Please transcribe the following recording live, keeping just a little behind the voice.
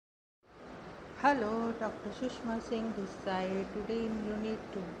Hello, Dr. Sushma Singh this side. Today in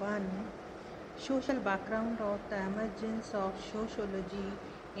Unit 1, Social Background of the Emergence of Sociology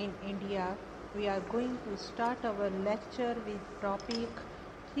in India, we are going to start our lecture with topic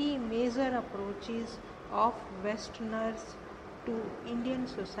 3 major approaches of Westerners to Indian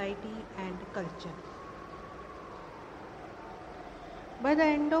society and culture. By the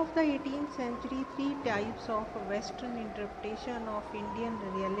end of the 18th century, three types of Western interpretation of Indian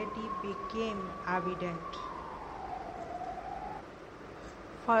reality became evident.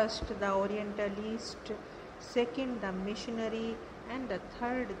 First, the Orientalist, second, the missionary, and the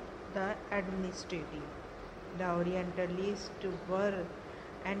third, the administrative. The Orientalists were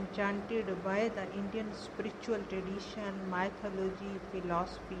enchanted by the Indian spiritual tradition, mythology,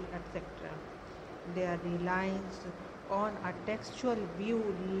 philosophy, etc. Their reliance on a textual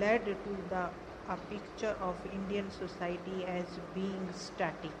view led to a picture of Indian society as being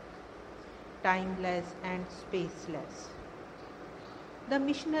static, timeless, and spaceless. The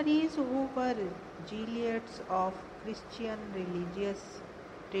missionaries, who were zealots of Christian religious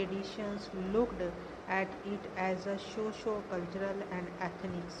traditions, looked at it as a socio-cultural and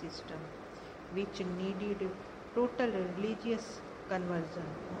ethnic system which needed total religious conversion.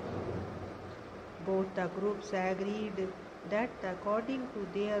 Both the groups agreed that according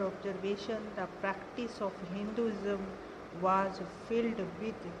to their observation, the practice of Hinduism was filled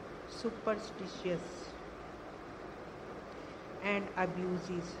with superstitions and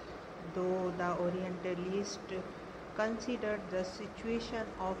abuses, though the Orientalists considered the situation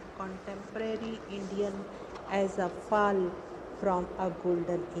of contemporary Indian as a fall from a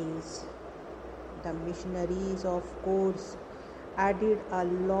golden age. The missionaries, of course, added a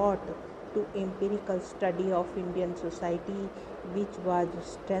lot to empirical study of Indian society, which was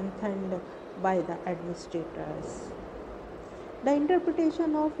strengthened by the administrators. The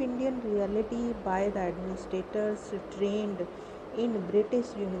interpretation of Indian reality by the administrators trained in British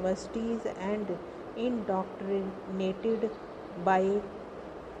universities and indoctrinated by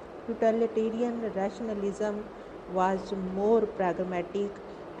utilitarian rationalism was more pragmatic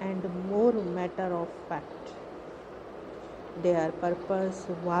and more matter of fact. Their purpose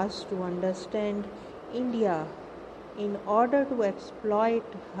was to understand India in order to exploit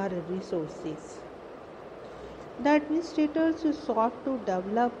her resources. The administrators sought to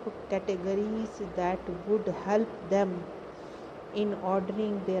develop categories that would help them in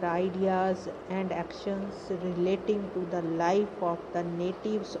ordering their ideas and actions relating to the life of the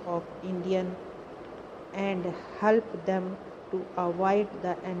natives of Indian and help them to avoid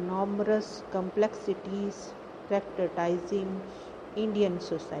the enormous complexities characterizing Indian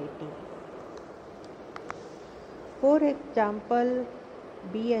society. For example,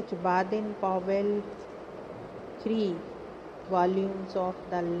 B.H. Baden-Powell 3 volumes of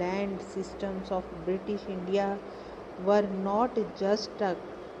the land systems of British India were not just a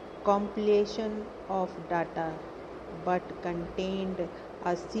compilation of data, but contained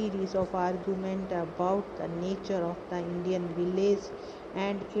a series of arguments about the nature of the Indian village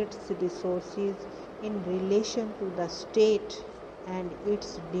and its resources in relation to the state and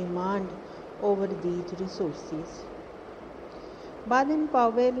its demand over these resources.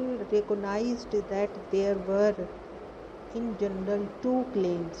 Baden-Powell recognized that there were, in general, two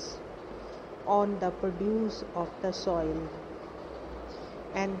claims on the produce of the soil,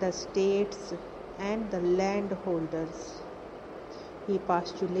 and the states and the landholders. He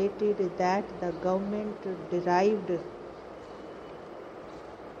postulated that the government derived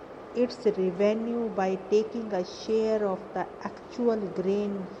its revenue by taking a share of the actual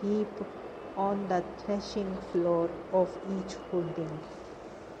grain heap on the threshing floor of each holding.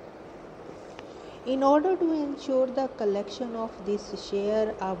 In order to ensure the collection of this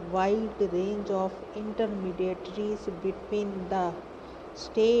share, a wide range of intermediaries between the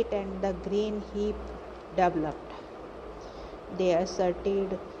state and the grain heap developed. They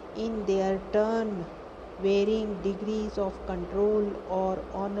asserted in their turn varying degrees of control or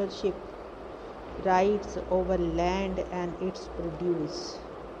ownership rights over land and its produce.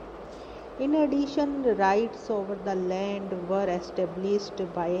 In addition, rights over the land were established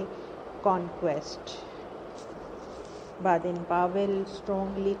by conquest. Baden-Powell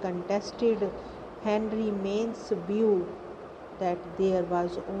strongly contested Henry Maine's view that there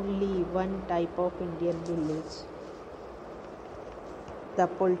was only one type of Indian village, the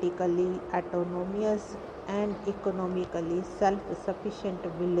politically autonomous and economically self-sufficient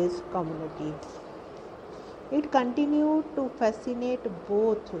village community. It continued to fascinate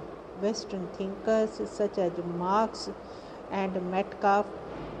both Western thinkers such as Marx and Metcalfe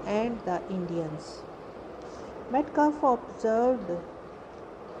and the Indians. Metcalfe observed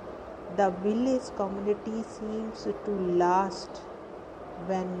The village community seems to last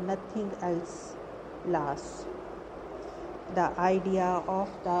when nothing else lasts. The idea of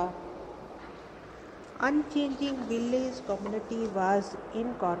the unchanging village community was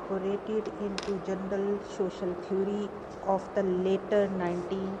incorporated into general social theory of the later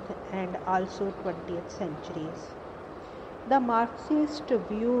 19th and also 20th centuries. The Marxists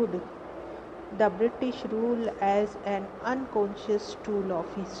viewed the British rule as an unconscious tool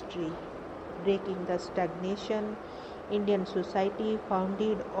of history, breaking the stagnation Indian society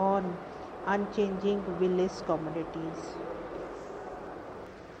founded on unchanging village communities.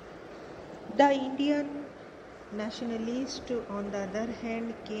 The Indian nationalists, on the other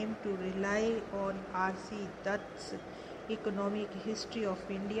hand, came to rely on R.C. Dutt's economic history of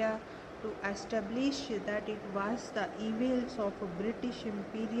India to establish that it was the evils of British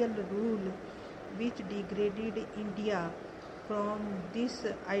imperial rule which degraded India from this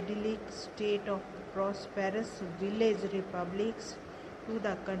idyllic state of prosperous village republics to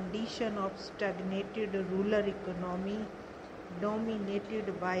the condition of stagnated rural economy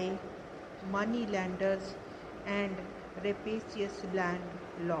dominated by moneylenders and rapacious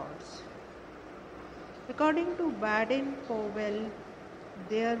landlords. According to Baden-Powell,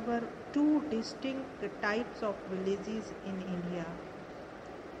 there were two distinct types of villages in India.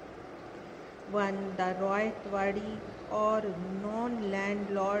 One, the Royatwadi or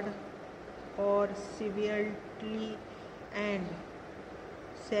non-landlord or severely, and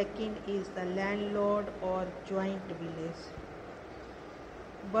second is the landlord or joint village.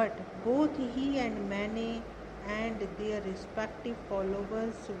 But both he and Manet and their respective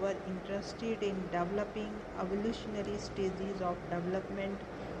followers were interested in developing evolutionary stages of development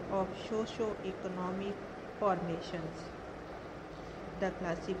of socio-economic formations. The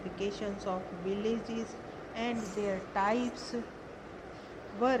classifications of villages and their types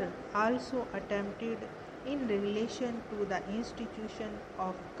were also attempted in relation to the institution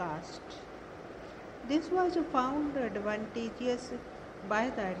of caste. This was found advantageous by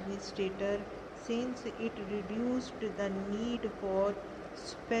the administrator since it reduced the need for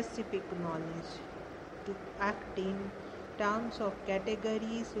specific knowledge. To act in terms of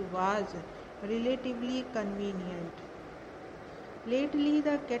categories was relatively convenient. Lately,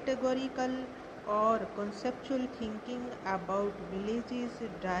 the categorical or conceptual thinking about villages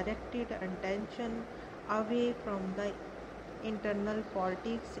directed attention away from the internal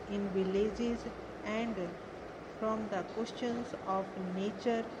politics in villages and from the questions of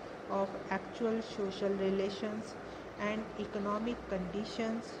nature of actual social relations and economic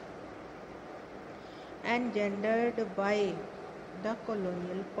conditions engendered by the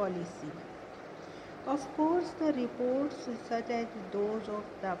colonial policy. Of course, the reports such as those of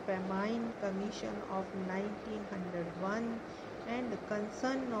the Famine Commission of 1901 and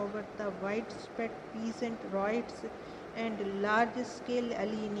concern over the widespread peasant riots and large-scale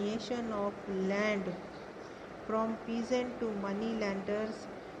alienation of land from peasant to moneylenders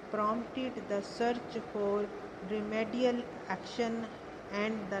prompted the search for remedial action,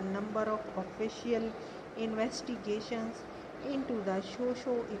 and the number of official investigations into the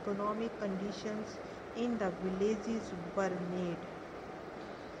socio-economic conditions in the villages were made.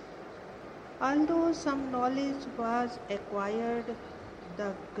 Although some knowledge was acquired,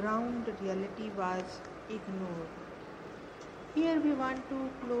 the ground reality was ignored. Here we want to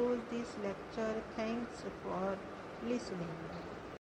close this lecture. Thanks for listening.